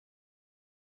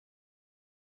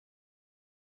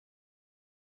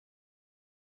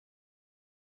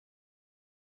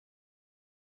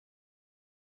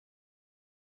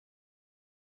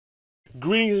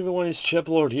Greetings everyone, it's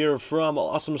Chiplord here from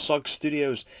Awesome Sock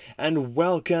Studios, and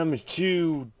welcome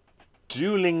to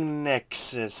Dueling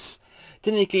Nexus.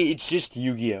 Technically, it's just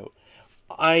Yu-Gi-Oh!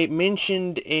 I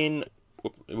mentioned in...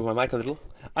 my mic a little.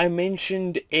 I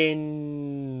mentioned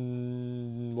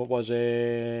in... what was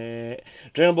it?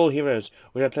 Dragon Ball Heroes,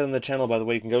 which I played on the channel, by the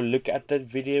way. You can go look at that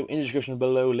video in the description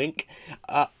below, link.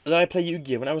 That I play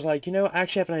Yu-Gi-Oh! And I was like, you know, I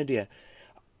actually have an idea.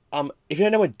 If you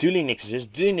don't know what Dueling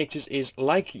Nexus is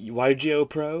like YGO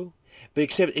Pro, but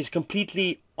except it's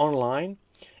completely online,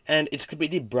 and it's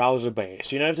completely browser-based.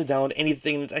 So you don't have to download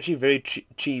anything. It's actually very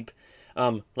cheap,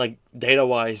 like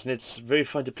data-wise, and it's very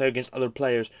fun to play against other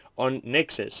players on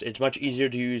Nexus. It's much easier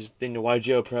to use than the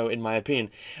YGO Pro, in my opinion.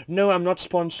 No, I'm not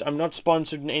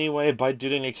sponsored in any way by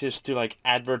Dueling Nexus to like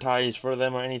advertise for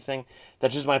them or anything.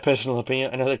 That's just my personal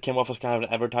opinion. I know that came off as kind of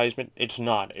an advertisement. It's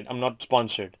not. I'm not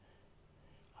sponsored.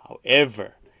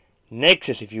 However,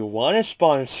 Nexus, if you want to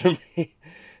sponsor me,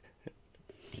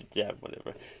 yeah,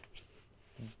 whatever.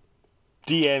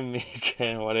 DM me,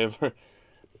 okay, whatever.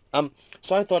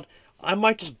 So I thought I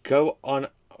might just go on.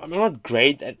 I'm not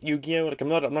great at Yu-Gi-Oh! Like I'm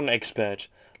not an expert.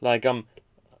 Like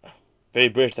very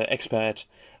British, expert.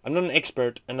 I'm not an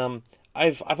expert, and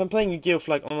I've been playing Yu-Gi-Oh!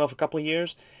 For like I don't know, for a couple of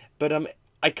years, but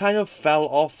I kind of fell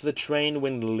off the train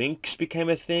when links became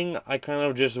a thing. I kind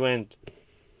of just went.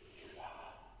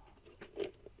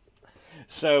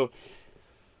 So,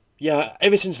 yeah,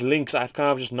 ever since Links, I've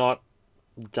kind of just not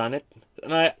done it.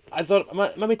 And I thought,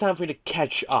 it might be time for me to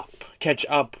catch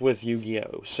up with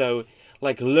Yu-Gi-Oh! So,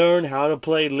 like, learn how to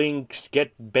play Links,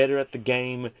 get better at the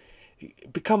game,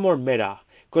 become more meta.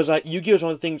 Because Yu-Gi-Oh! Is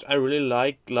one of the things I really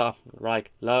really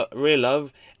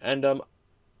love. And,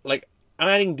 like, I'm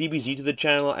adding DBZ to the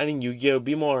channel, adding Yu-Gi-Oh!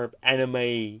 Be more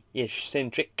anime-ish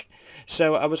centric.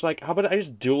 So I was like, how about I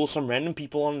just duel some random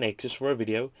people on Nexus for a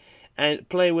video, and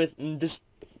play with this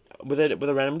with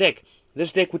a random deck.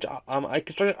 This deck, which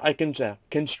I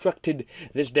constructed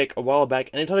this deck a while back,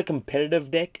 and it's not a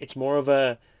competitive deck. It's more of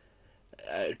a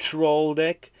troll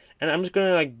deck, and I'm just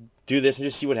gonna like do this and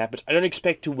just see what happens. I don't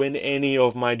expect to win any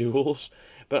of my duels,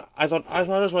 but I thought I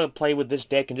might as well play with this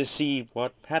deck and just see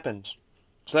what happens.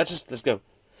 So let's go.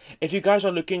 If you guys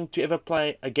are looking to ever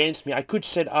play against me, I could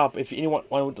set up, if anyone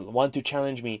would want to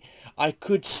challenge me, I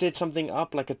could set something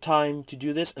up, like a time to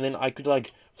do this, and then I could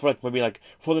maybe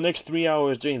for the next 3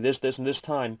 hours doing this, and this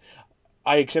time,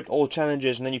 I accept all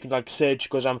challenges, and then you can like search,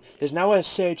 because there's now a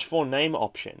search for name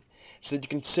option, so that you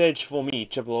can search for me,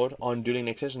 Chiplord, on Dueling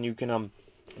Nexus, and you can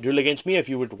duel against me if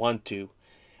you would want to.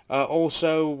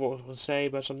 Also, what was I say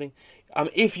about something?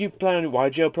 If you play on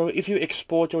YGO Pro, if you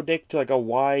export your deck to like a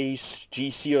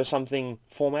YGC or something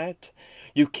format,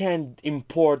 you can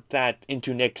import that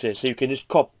into Nexus. So you can just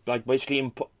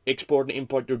basically export and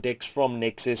import your decks from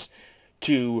Nexus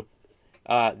to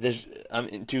from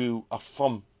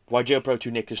YGO Pro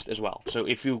to Nexus as well. So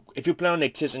if you play on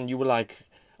Nexus and you were like,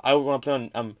 I want to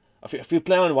play on if you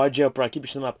play on YGO Pro, I keep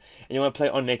them up, and you want to play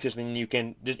on Nexus, then you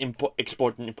can just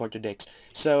export and import your decks.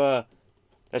 So,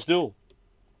 let's duel.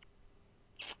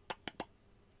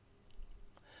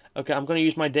 Okay, I'm gonna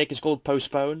use my deck. It's called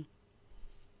Postpone.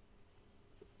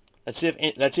 Let's see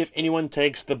if anyone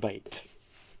takes the bait.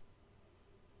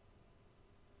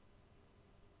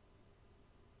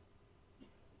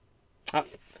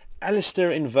 Alistair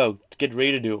invoked. Get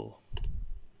ready to duel.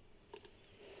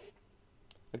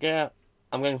 Okay.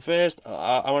 I'm going first.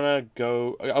 I wanna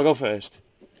go. I'll go first.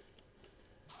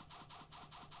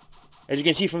 As you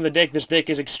can see from the deck, this deck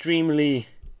is extremely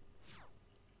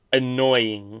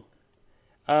annoying.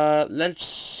 Let's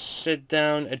set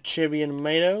down a Cherry and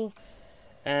Tomato,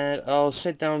 and I'll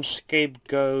set down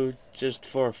Scapegoat just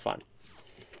for fun.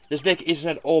 This deck isn't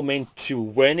at all meant to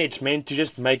win. It's meant to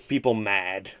just make people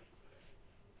mad.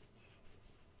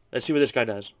 Let's see what this guy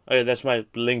does. Oh yeah, that's my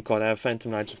Link card. I have Phantom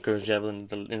Knights of Courage Javelin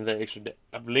in the extra deck.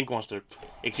 Link monster.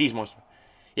 Xyz monster.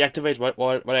 He activates what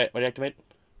do you activate?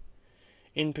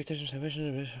 Implication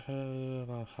salvation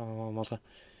monster.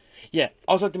 Yeah,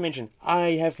 I also like to mention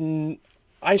I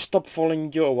stopped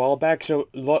following you a while back, so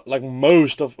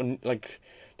most of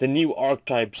the new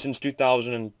archetypes since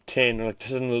 2010 or like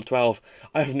 2012,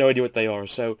 I have no idea what they are.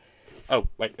 So, oh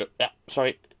wait,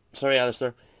 sorry,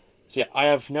 Alistair. So yeah, I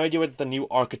have no idea what the new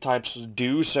archetypes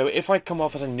do, so if I come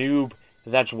off as a noob,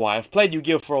 that's why. I've played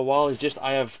Yu-Gi-Oh! For a while, it's just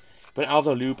I have been out of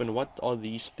the loop, and what are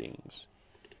these things?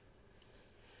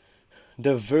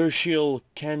 The Virtual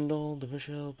Candle,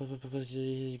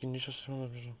 you can use...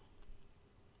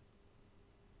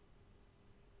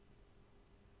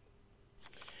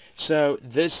 So,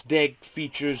 this deck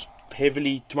features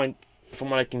heavily, from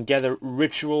what I can gather,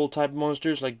 ritual type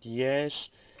monsters, like, yes.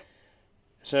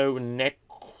 So,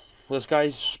 this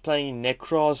guy's playing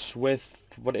Necroz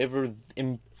with whatever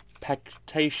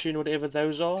impactation, whatever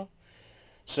those are.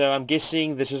 So I'm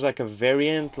guessing this is like a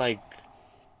variant, like,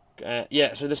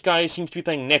 yeah, so this guy seems to be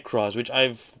playing Necroz, which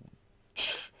I've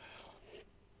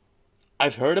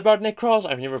heard about Necroz.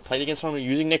 I've never played against someone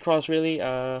using Necroz, really.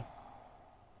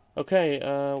 Okay,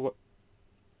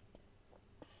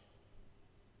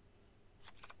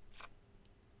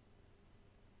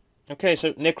 okay,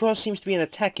 so Necroz seems to be an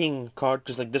attacking card,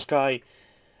 because, like, this guy,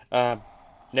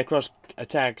 Necroz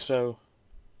attacks, so...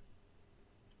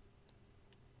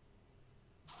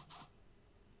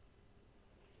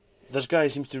 This guy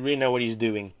seems to really know what he's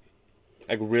doing.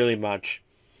 Like, really much.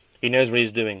 He knows what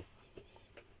he's doing.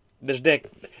 This deck...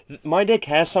 My deck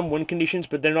has some win conditions,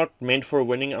 but they're not meant for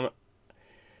winning. I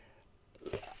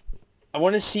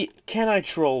want to see... Can I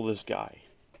troll this guy?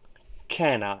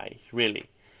 Can I? Really?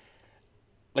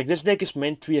 Like, this deck is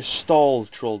meant to be a stall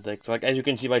troll deck. Like, as you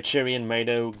can see by Cherry and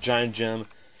Mado, Giant Gem.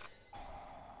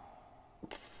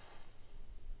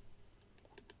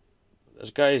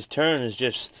 This guy's turn is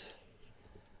just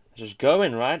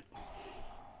going, right?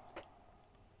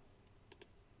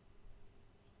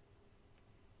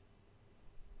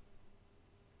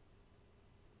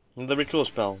 And the ritual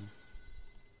spell.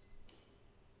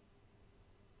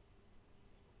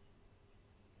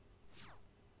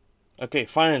 Okay,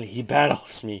 finally, he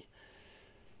battles me.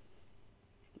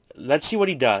 Let's see what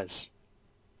he does.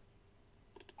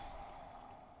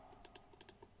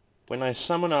 When I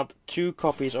summon up 2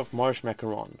 copies of Marsh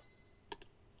Macaron.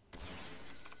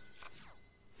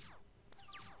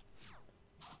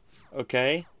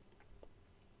 Okay.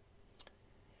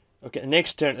 Okay,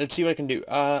 next turn, let's see what I can do.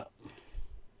 I'm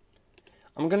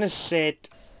gonna set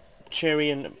Cherry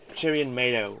and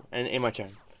Mado and in my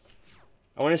turn.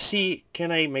 I wanna see,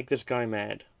 can I make this guy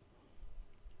mad?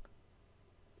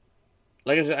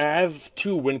 Like I said, I have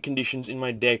 2 win conditions in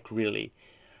my deck, really.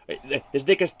 This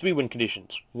deck has 3 win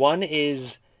conditions. One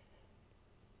is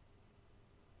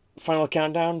Final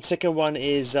Countdown, second one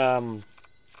is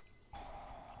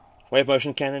Wave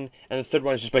Motion Cannon, and the third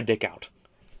one is just by deck out.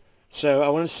 So I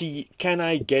want to see, can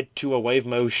I get to a Wave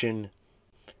Motion,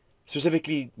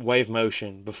 specifically Wave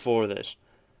Motion, before this?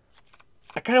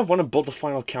 I kind of want to build the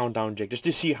Final Countdown deck, just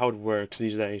to see how it works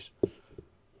these days.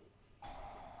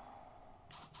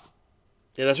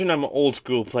 Yeah, that's when I'm an old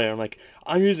school player. I'm like,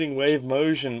 I'm using Wave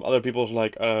Motion. Other people's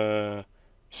like,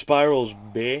 Spiral's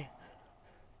B.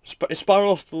 Is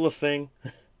Spiral still a thing?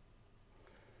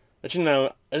 As you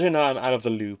know, I'm out of the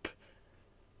loop.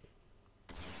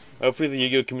 Hopefully the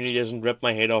Yu-Gi-Oh community doesn't rip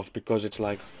my head off because it's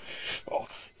like, oh,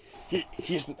 he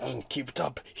doesn't keep it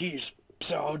up. He's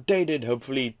so outdated.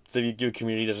 Hopefully the Yu-Gi-Oh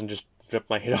community doesn't just rip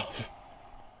my head off.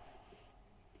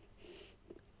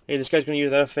 Hey, this guy's gonna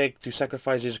use that effect to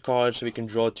sacrifice his card so we can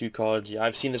draw 2 cards. Yeah,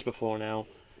 I've seen this before now.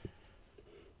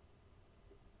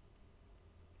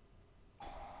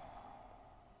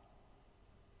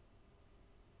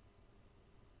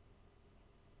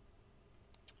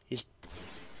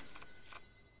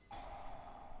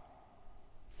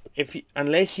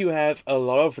 Unless you have a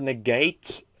lot of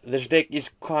negates, this deck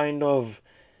is kind of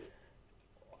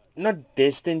not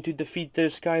destined to defeat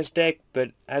this guy's deck, but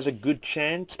has a good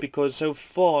chance, because so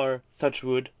far, touch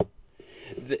wood,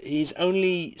 he's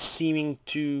only seeming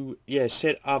to, yeah,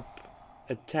 set up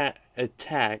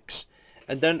attacks,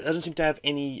 and then doesn't seem to have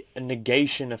any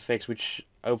negation effects, which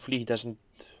hopefully he doesn't.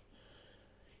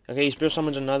 Okay, he spell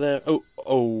summons another.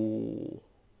 Oh.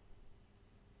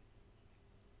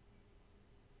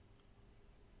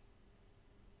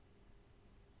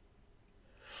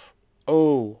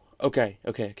 Oh, okay.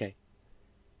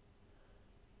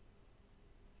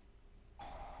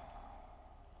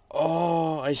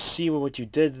 Oh, I see what you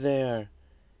did there.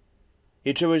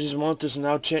 He triggers his monsters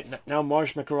and now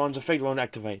Marsh Macaron's effect won't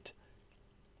activate.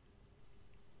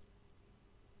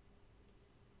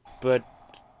 But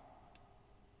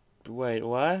wait,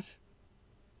 what?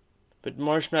 But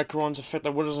Marsh Macaron's effect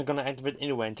wasn't gonna activate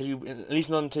anyway until you, at least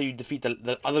not until you defeat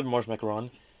the other Marsh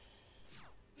Macaron.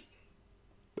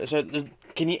 So,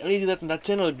 can you only do that in that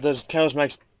turn, or does Chaos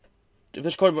Max... If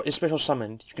this card is special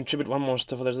summoned, you contribute 1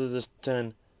 monster for this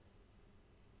turn.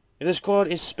 If this card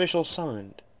is special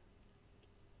summoned...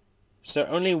 So,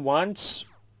 only once?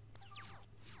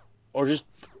 Or just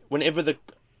whenever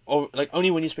or, like,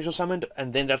 only when you special summoned,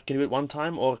 and then that can do it 1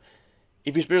 time? Or,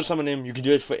 if you special summon him, you can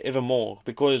do it forevermore,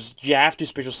 because you have to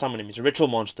special summon him. He's a ritual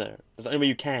monster. That's the only way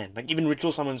you can. Like, even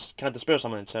ritual summons can't special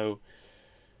summon, so...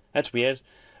 That's weird.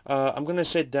 I'm gonna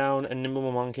set down a Nimble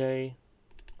Mamanga.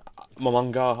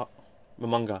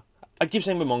 I keep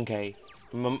saying Mamonke.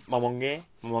 Mamonge?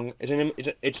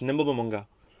 It's Nimble Mamanga.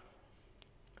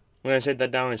 I'm gonna set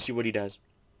that down and see what he does.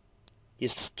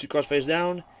 He's 2 cards face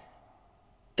down.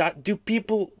 Do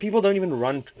people don't even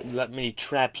run that many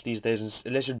traps these days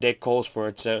unless your deck calls for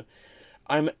it, so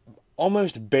I'm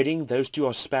almost betting those 2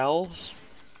 are spells,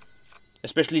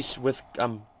 especially with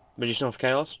Magician of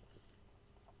Chaos.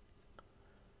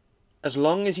 As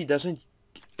long as he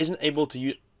isn't able to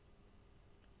use...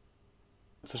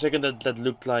 For a second that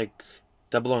looked like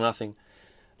double or nothing.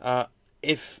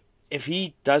 If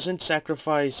he doesn't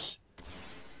sacrifice...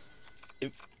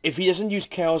 If he doesn't use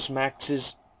Chaos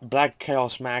Max's Black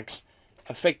Chaos Max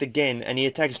effect again, and he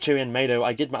attacks Cherry and Mado,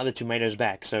 I get my other 2 Mados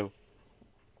back, so...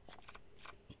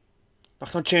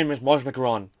 Ach, not Cherry, Mars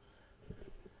Macaron.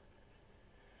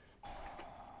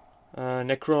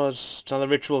 Necroz, it's another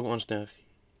ritual monster.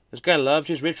 This guy loves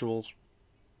his rituals.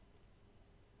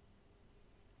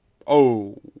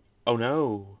 Oh. Oh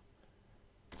no.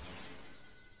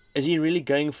 Is he really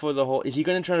going for the whole... Is he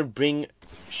going to try to bring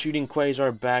Shooting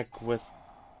Quasar back with...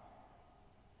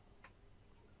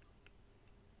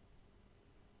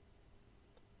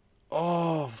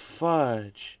 Oh,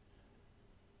 fudge.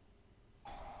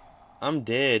 I'm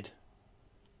dead.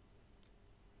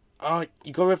 Oh,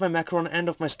 you got rid of my Macaron and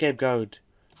of my Scapegoat.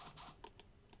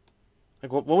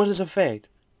 Like, what was this effect?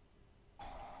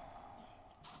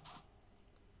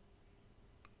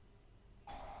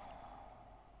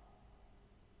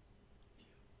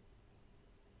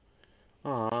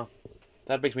 Aw,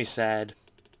 that makes me sad.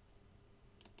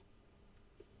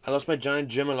 I lost my Giant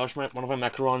Gem, I lost one of my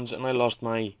Macarons, and I lost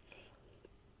my...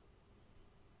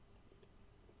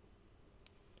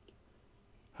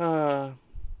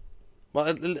 Well,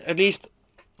 at least,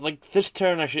 like, this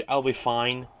turn I'll be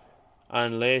fine.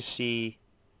 Unless he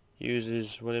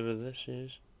uses whatever this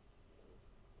is.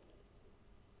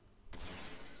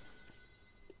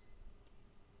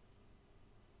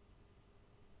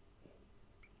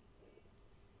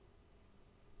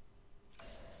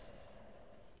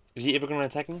 Is he ever going to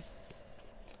attack me?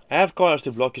 I have cards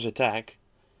to block his attack.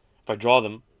 If I draw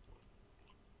them.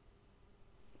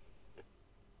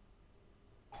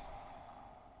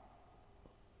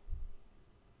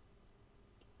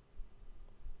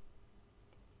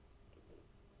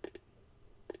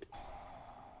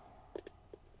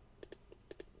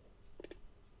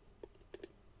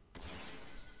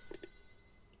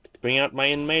 Bring out my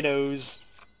Inmados.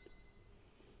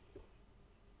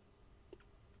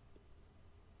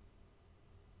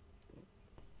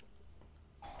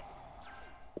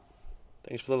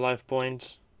 Thanks for the life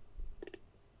points.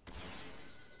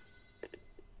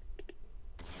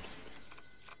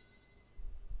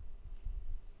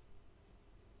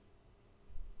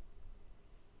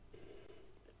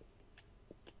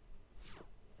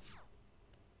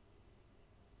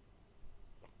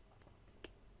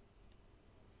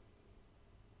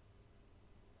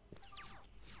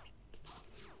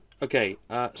 Okay,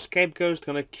 Scapegoat's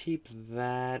gonna keep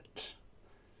that.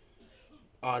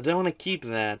 Oh, I don't want to keep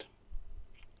that.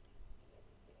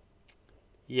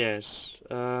 Yes.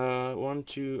 1,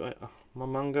 2.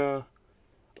 Mamanga,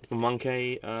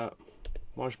 Monkey,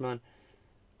 Marshmallow,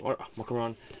 or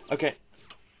Macaron. Okay.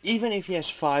 Even if he has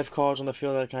 5 cards on the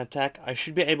field that can attack, I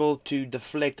should be able to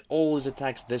deflect all his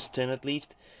attacks this turn at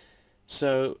least.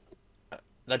 So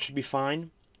that should be fine.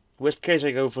 Worst case,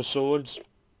 I go for swords.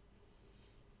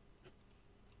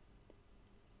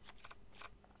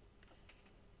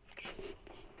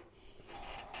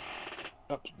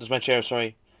 Oh, there's my chair,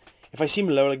 sorry. If I seem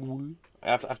low, like,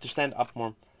 I have to stand up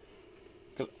more.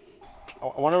 Because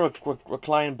I want to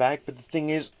recline back, but the thing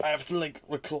is, I have to, like,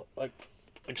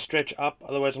 stretch up,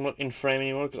 otherwise I'm not in frame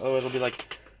anymore, because otherwise I'll be,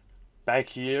 like, back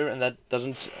here, and that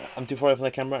doesn't... I'm too far away from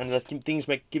the camera, and that keeps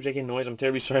making noise. I'm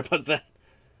terribly sorry about that.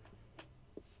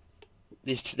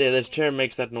 This chair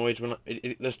makes that noise when...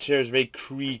 This chair is very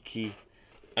creaky.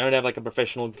 I don't have, like, a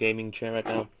professional gaming chair right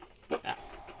now.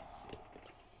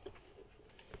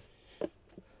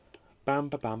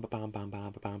 The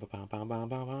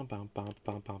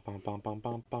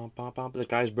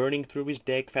guy's burning through his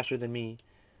deck faster than me.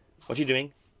 What's he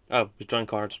doing? Oh, he's drawing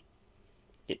cards.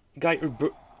 Guy,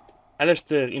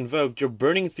 Alistair invoked, you're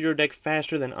burning through your deck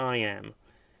faster than I am.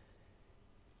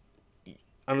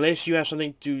 Unless you have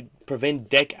something to prevent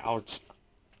deck outs.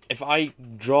 If I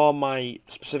draw my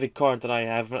specific card that I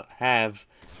have,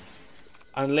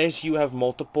 unless you have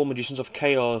multiple Magicians of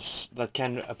Chaos that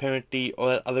can apparently,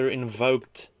 or other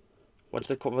invoked, what's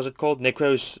it called?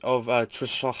 Necroz of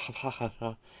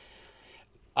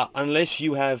unless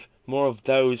you have more of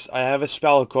those, I have a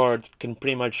spell card can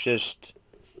pretty much just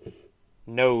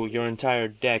know your entire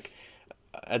deck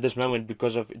at this moment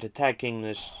because of its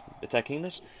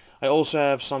attackingness. I also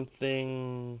have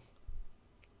something...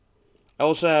 I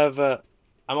also have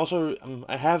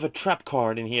I have a trap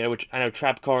card in here, which I know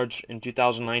trap cards in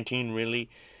 2019 really,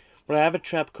 but I have a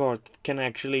trap card that can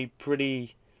actually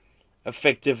pretty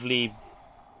effectively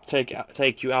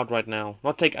take you out right now.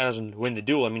 Not take out as in win the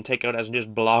duel. I mean take out as in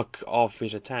just block off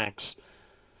his attacks.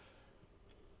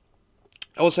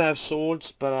 I also have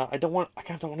swords, but I kind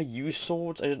of don't want to use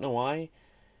swords. I don't know why.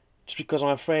 Just because I'm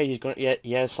afraid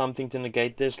he has something to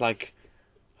negate this, like,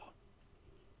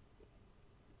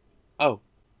 oh,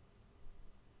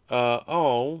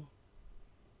 oh,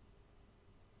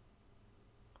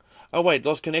 oh wait,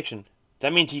 lost connection.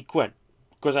 That means he quit.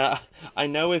 Because I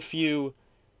know if you,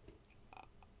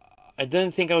 I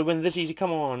didn't think I would win this easy.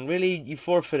 Come on, really, you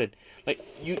forfeited. Like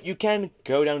you can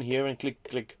go down here and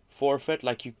click forfeit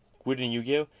like you would in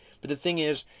Yu-Gi-Oh. But the thing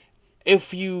is,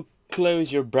 if you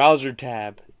close your browser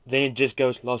tab, then it just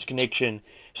goes lost connection.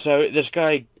 So this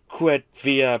guy quit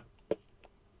via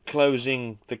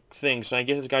closing the thing. So I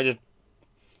guess this guy just...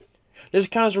 This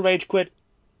counts as a rage quit.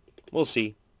 We'll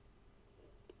see.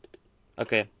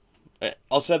 Okay.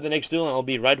 I'll set up the next duel and I'll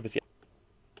be right with you.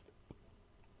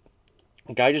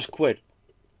 The guy just quit.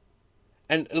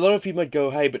 And a lot of you might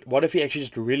go, hey, but what if he actually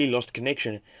just really lost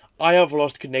connection? I have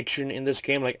lost connection in this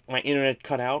game, like my internet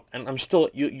cut out, and I'm still,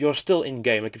 you're still in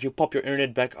game. Like if you pop your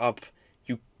internet back up,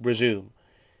 you resume.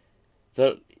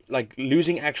 Like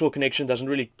losing actual connection doesn't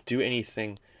really do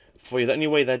anything for you. The only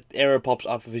way that error pops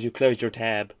up is you close your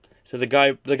tab. So the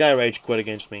guy rage quit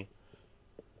against me.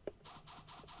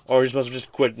 Or he must have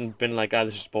just quit and been like, ah,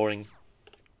 this is boring.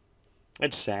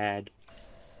 It's sad.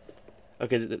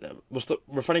 Okay,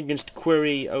 we're fighting against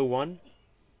Query 01.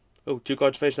 Oh, 2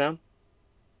 cards face down.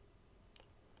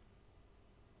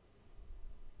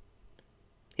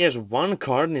 He has 1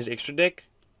 card in his extra deck.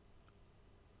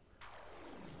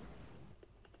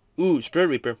 Ooh, Spirit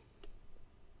Reaper.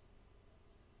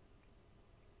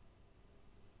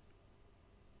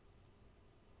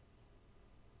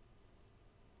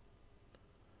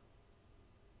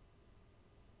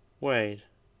 Wait.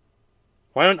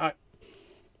 Why don't I...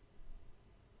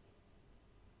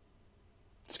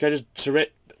 This guy just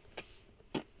surrender.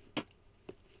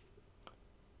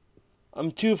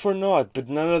 I'm 2 for naught, but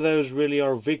none of those really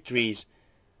are victories.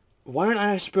 Why don't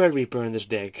I have Spirit Reaper in this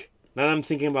deck? Now that I'm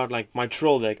thinking about like my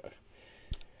troll deck.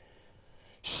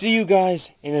 See you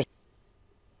guys in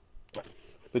a...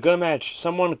 We got a match.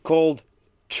 Someone called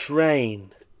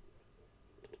Train.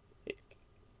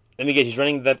 Let me guess, he's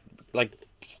running that like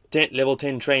level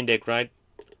 10 train deck, right?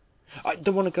 I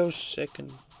don't want to go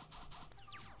second.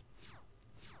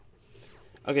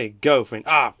 Okay, go, friend.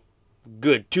 Ah,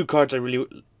 good. 2 cards I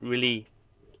really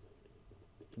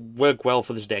work well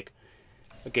for this deck.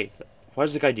 Okay, what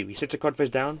does the guy do? He sets a card face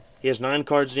down. He has 9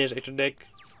 cards in his extra deck.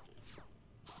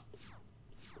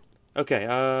 Okay,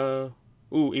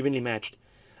 ooh, evenly matched.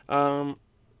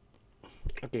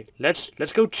 Okay, let's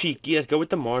go cheeky. Let's go with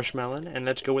the Marshmallow, and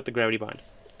let's go with the Gravity Bind.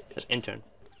 That's intern.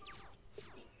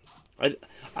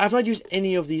 I've not used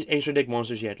any of these extra deck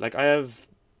monsters yet. Like I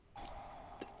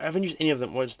haven't used any of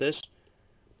them. What's this?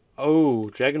 Oh,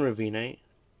 Dragon Ravine, eh?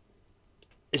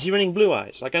 Is he running Blue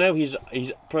Eyes? Like I know his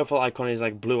profile icon is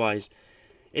like Blue Eyes.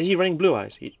 Is he running Blue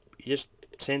Eyes? He just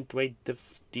sent away the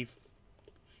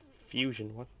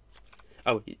diffusion. What?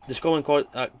 Oh, this one called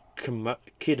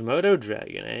Kidmodo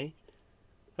Dragon, eh?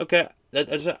 Okay,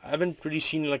 I haven't really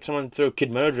seen like someone throw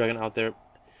Kidmodo Dragon out there.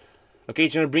 Okay,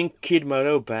 he's gonna bring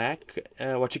Kidmodo back.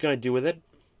 What's he gonna do with it?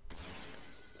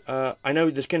 I know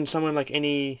this can summon like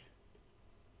any...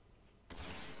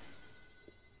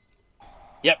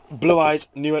 Yep, Blue Eyes.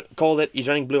 Knew it. Called it. He's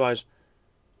running Blue Eyes.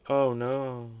 Oh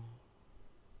no.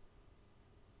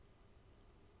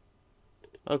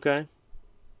 Okay.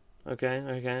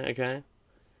 Okay.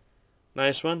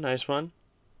 Nice one.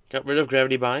 Got rid of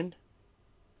Gravity Bind.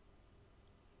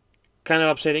 Kind of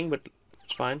upsetting, but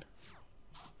it's fine.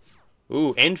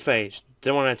 Ooh, end phase.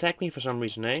 Didn't want to attack me for some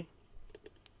reason, eh?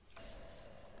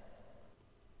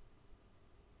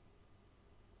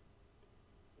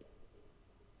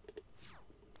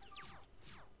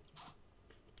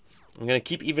 I'm gonna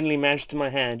keep evenly matched to my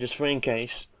hand just for in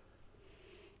case.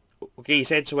 Okay, he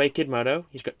sets away Kidmodo.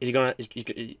 Is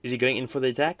he going in for the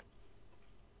attack?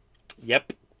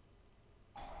 Yep.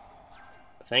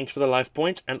 Thanks for the life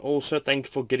points, and also thanks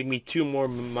for getting me 2 more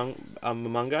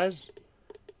mangas.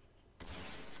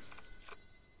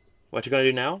 What you gonna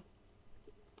do now?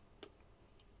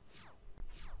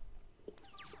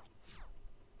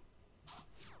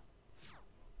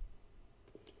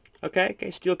 Okay,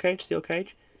 steel cage.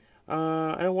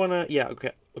 I don't wanna. Yeah,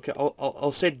 okay.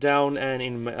 I'll sit down and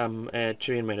in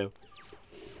Cherry and Meadow.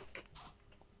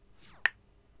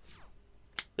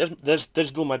 This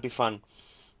duel might be fun.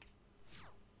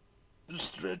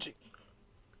 Stretching.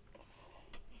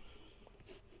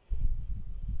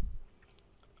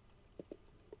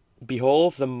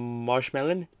 Behold the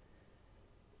marshmallow.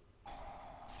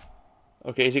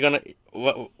 Okay, is he gonna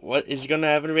what is he gonna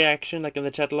have a reaction like in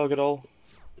the chat log at all?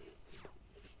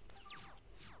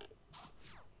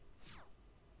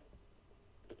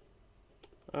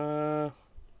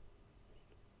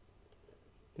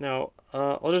 No.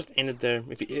 I'll just end it there.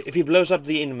 If he blows up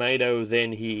the Inmado,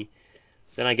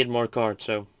 then I get more cards.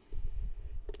 So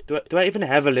do I even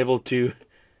have a level 2?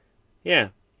 Yeah.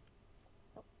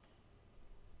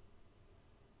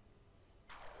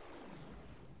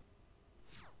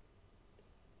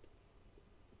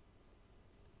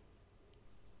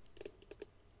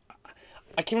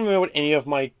 I can't remember what any of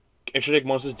my extra deck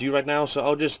monsters do right now, so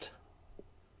I'll just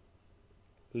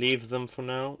leave them for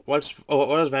now. What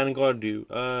does Vanguard do?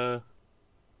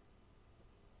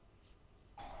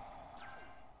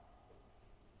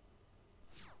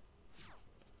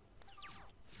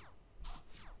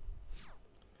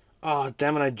 Oh,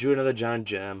 damn it, I drew another giant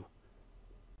gem.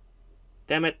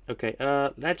 Damn it. Okay,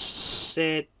 let's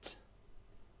set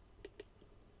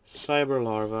Cyber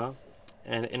Larva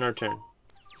and in our turn.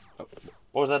 Oh,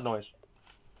 what was that noise?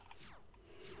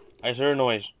 I just heard a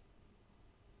noise.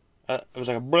 It was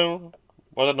like a boom.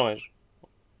 What was that noise?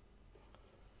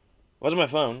 Wasn't my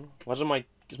phone? Wasn't my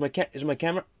is my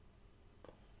camera?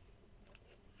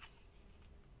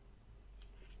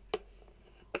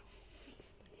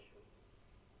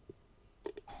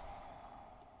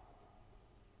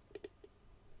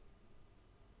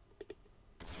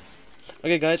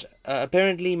 Okay, guys.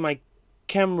 Apparently my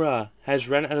camera has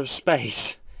run out of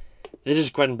space. This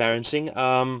is quite embarrassing.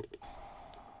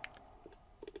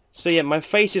 So yeah, my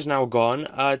face is now gone.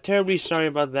 Terribly sorry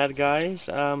about that, guys.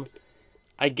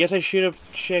 I guess I should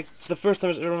have checked. It's the first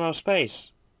time it's ever run out of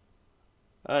space.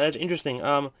 That's interesting.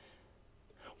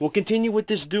 We'll continue with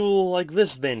this duel like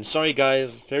this then. Sorry,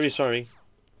 guys. Very sorry.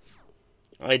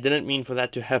 I didn't mean for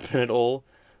that to happen at all.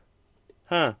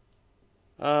 Huh.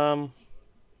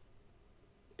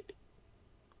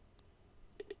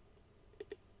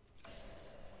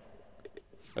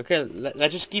 Okay,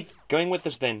 let's just keep going with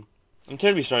this then. I'm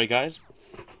terribly sorry, guys.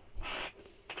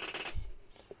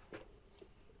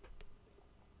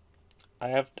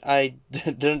 I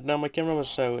didn't know my camera was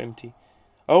so empty.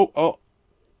 Oh.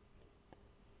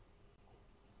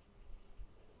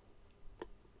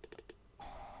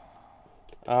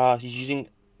 He's using...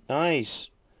 Nice.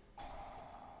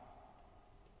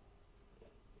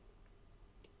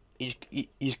 He's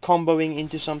comboing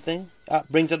into something.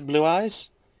 Brings out blue eyes.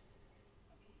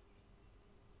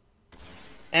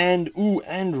 And, ooh,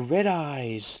 and red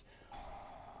eyes.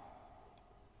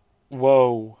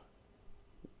 Whoa.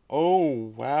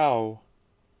 Oh, wow.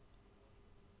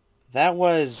 That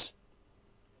was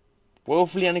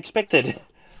woefully unexpected.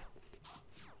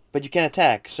 But you can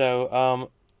attack, so,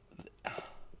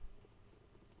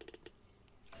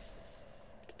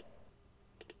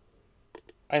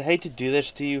 I'd hate to do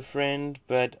this to you, friend,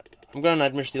 but I'm gonna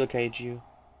Nightmare Steel Cage you.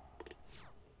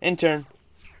 In turn.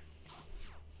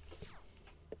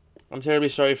 I'm terribly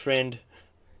sorry, friend.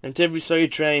 I'm terribly sorry,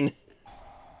 train.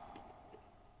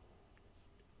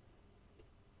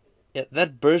 Yeah,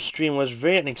 that burst stream was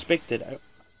very unexpected.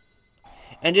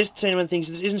 And just saying one thing,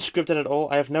 this isn't scripted at all.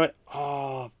 I have no...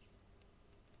 Oh.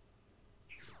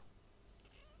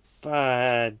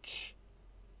 Fudge.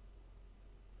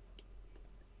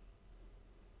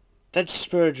 That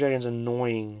Spirit Dragon's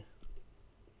annoying.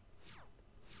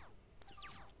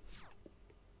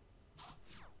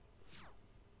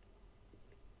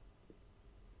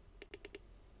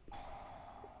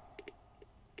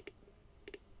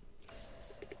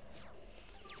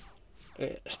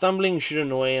 Stumbling should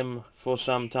annoy him for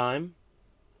some time.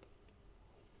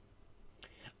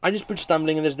 I just put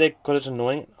Stumbling in this deck because it's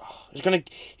annoying. Oh,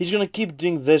 he's gonna keep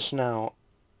doing this now.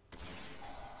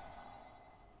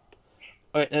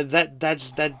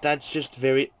 That's just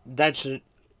very...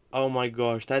 Oh my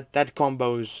gosh, that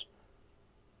combo's...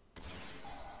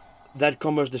 That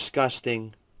combo's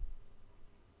disgusting.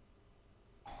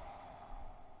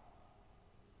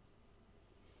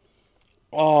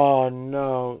 Oh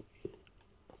no.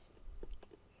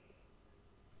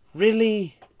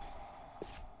 Really?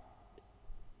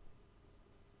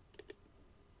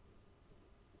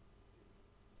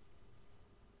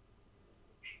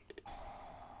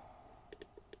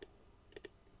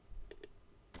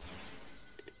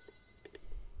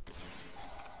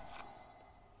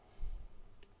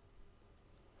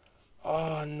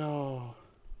 Oh no.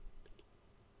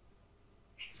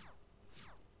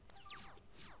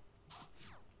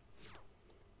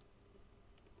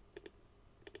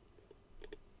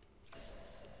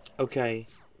 Okay.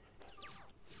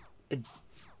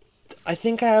 I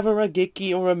think I have a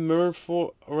Rageki or a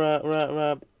Merfolk or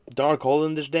a Dark Hole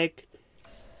in this deck.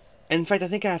 In fact, I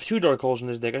think I have 2 Dark Holes in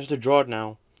this deck. I just have to draw it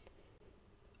now.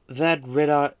 That red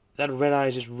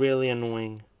eyes is really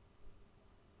annoying.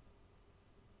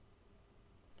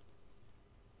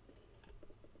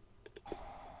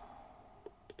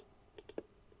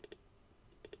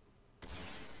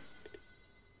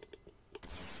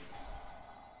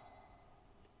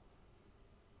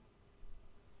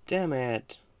 Damn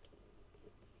it.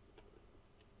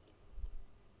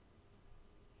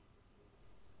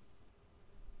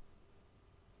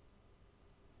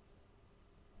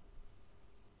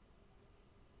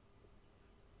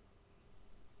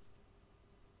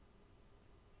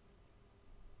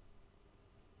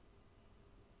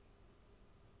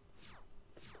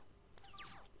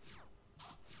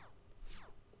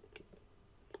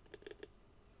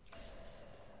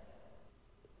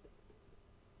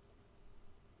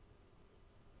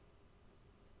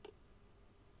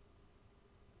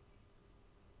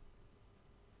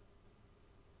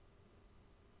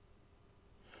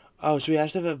 Oh, so he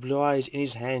has to have blue eyes in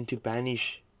his hand to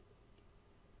banish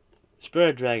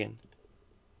Spirit Dragon.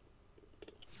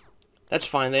 That's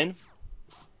fine then.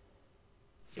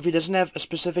 If he doesn't have a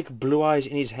specific blue eyes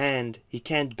in his hand, he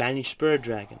can't banish Spirit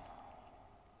Dragon.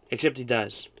 Except he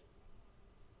does.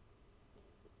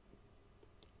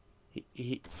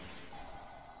 He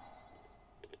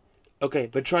Okay,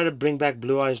 but try to bring back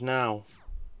blue eyes now.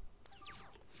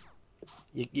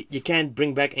 You can't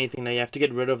bring back anything now. You have to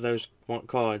get rid of those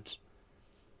cards.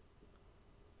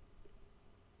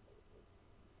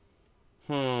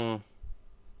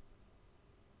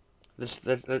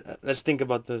 Let's think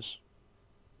about this.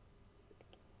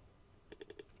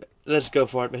 Let's go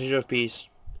for it. Messenger of Peace.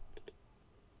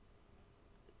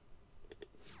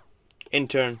 In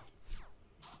turn.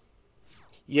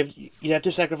 You'd have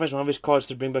to sacrifice one of his cards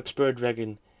to bring back Spirit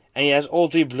Dragon. And he has all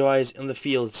 3 blue eyes in the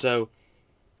field, so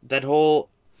that whole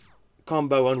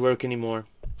combo won't work anymore.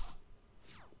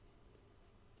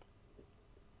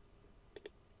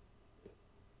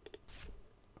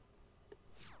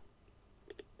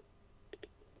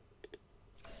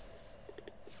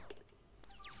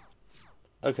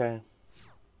 Okay.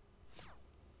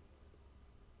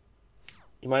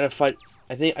 He might have fight.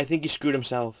 I think he screwed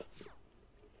himself.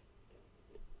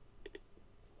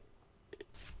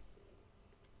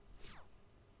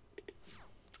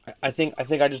 I think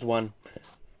I just won.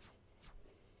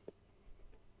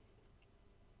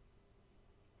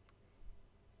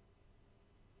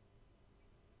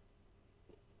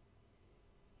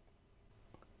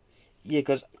 Yeah,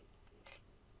 because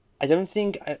I don't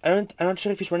think I'm not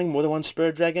sure if he's running more than one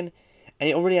Spirit Dragon, and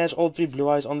he already has all 3 blue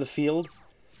eyes on the field.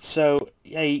 So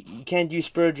yeah, he can't use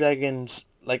Spirit Dragon's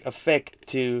like effect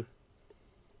to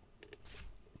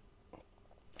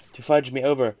fudge me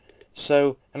over.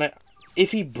 So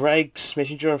if he breaks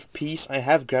Messenger of Peace, I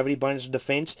have Gravity Bind as a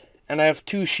defense, and I have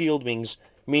 2 Shield Wings,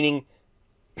 meaning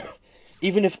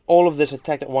even if all of this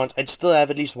attacked at once, I'd still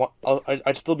have at least one.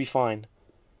 I'd still be fine.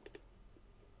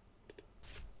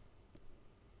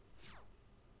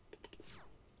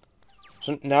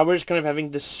 So now we're just kind of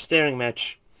having this staring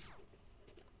match.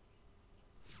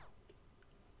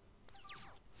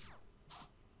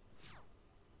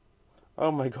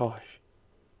 Oh my gosh.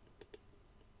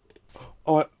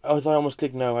 Oh, I thought I almost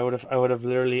clicked no. I would have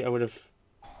literally,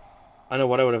 I know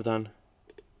what I would have done.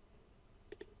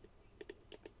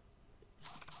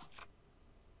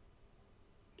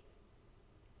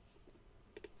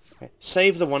 Okay.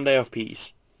 Save the 1 day of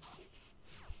peace.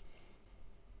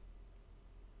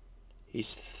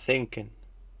 He's thinking.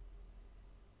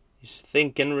 He's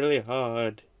thinking really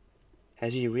hard.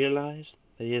 Has he realized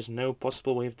that he has no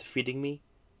possible way of defeating me?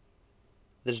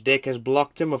 This deck has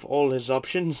blocked him of all his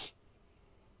options.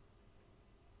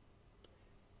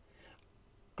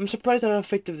 I'm surprised at how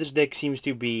effective this deck seems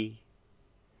to be.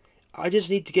 I just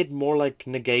need to get more like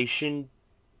negation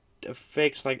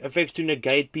effects, like effects to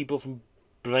negate people from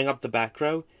blowing up the back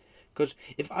row. Because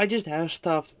if I just have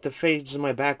stuff that defends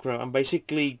my back row, I'm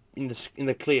basically in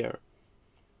the clear.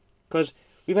 Because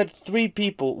we've had 3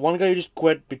 people. One guy who just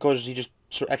quit because he just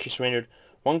actually surrendered.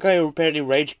 One guy who apparently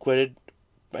rage quitted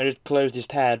and just closed his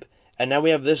tab. And now we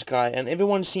have this guy. And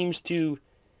everyone seems to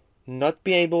not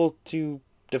be able to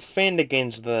defend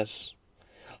against this.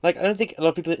 Like, I don't think a lot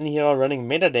of people in here are running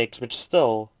meta decks, but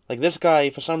still. Like, this guy,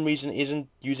 for some reason, isn't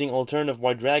using alternative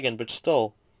White Dragon, but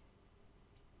still.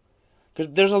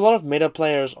 Because there's a lot of meta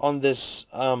players on this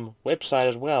website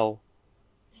as well.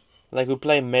 Like, who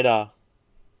play meta.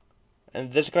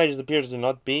 And this guy just appears to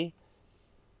not be.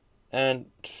 And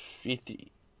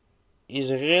he He's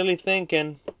really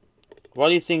thinking.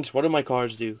 While he thinks, what do my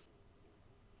cards do?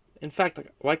 In fact,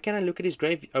 like, why can't I look at his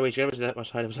grave? Oh, his grave is that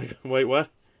much high. I was like, wait, what?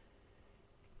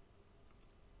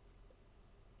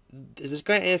 Is this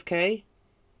guy AFK?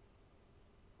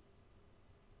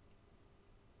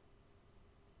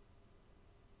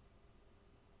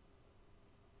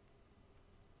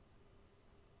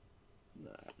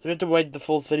 Do we have to wait the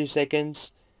full 30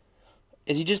 seconds?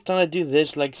 Is he just trying to do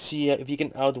this, like, see if he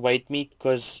can outwait me?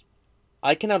 Because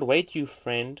I can outwait you,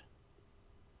 friend.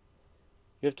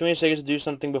 You have 20 seconds to do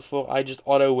something before I just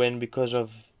auto-win because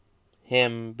of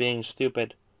him being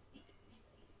stupid.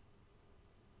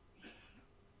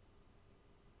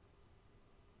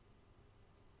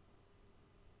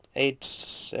 Eight,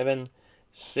 7,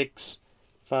 6,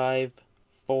 5,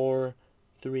 4,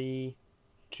 3,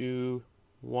 2,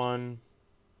 1.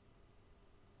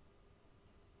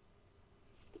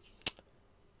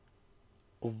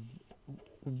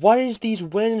 What is these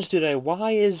wins today?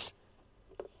 Why is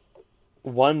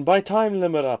 1 by time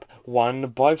limit up, 1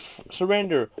 by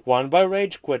surrender, 1 by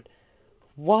rage quit?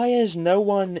 Why is no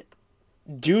one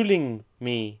dueling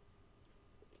me?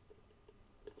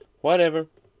 Whatever.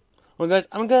 Well guys,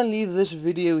 I'm gonna leave this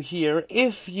video here.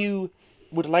 If you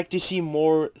would like to see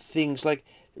more things, like,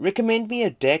 recommend me a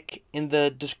deck in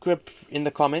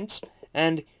the comments,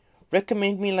 and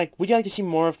recommend me, like, would you like to see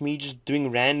more of me just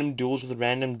doing random duels with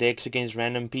random decks against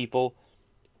random people?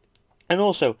 And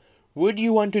also, would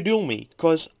you want to duel me?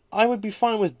 Because I would be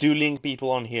fine with dueling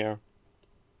people on here.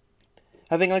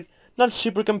 Having, like, not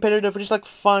super competitive, but just, like,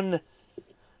 fun,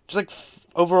 just, like,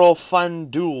 overall fun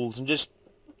duels, and just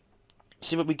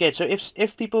see what we get. So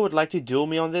if people would like to duel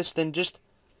me on this, then just,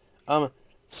 tell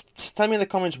me in the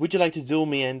comments, would you like to duel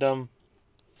me, and,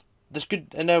 this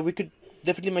could, and, we could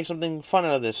definitely make something fun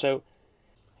out of this. So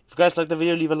if you guys like the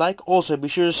video, leave a like. Also, be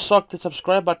sure to sock the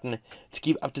subscribe button to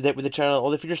keep up to date with the channel,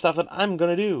 all the future stuff that I'm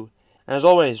gonna do. And as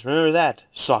always, remember that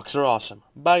socks are awesome.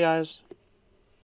 Bye guys.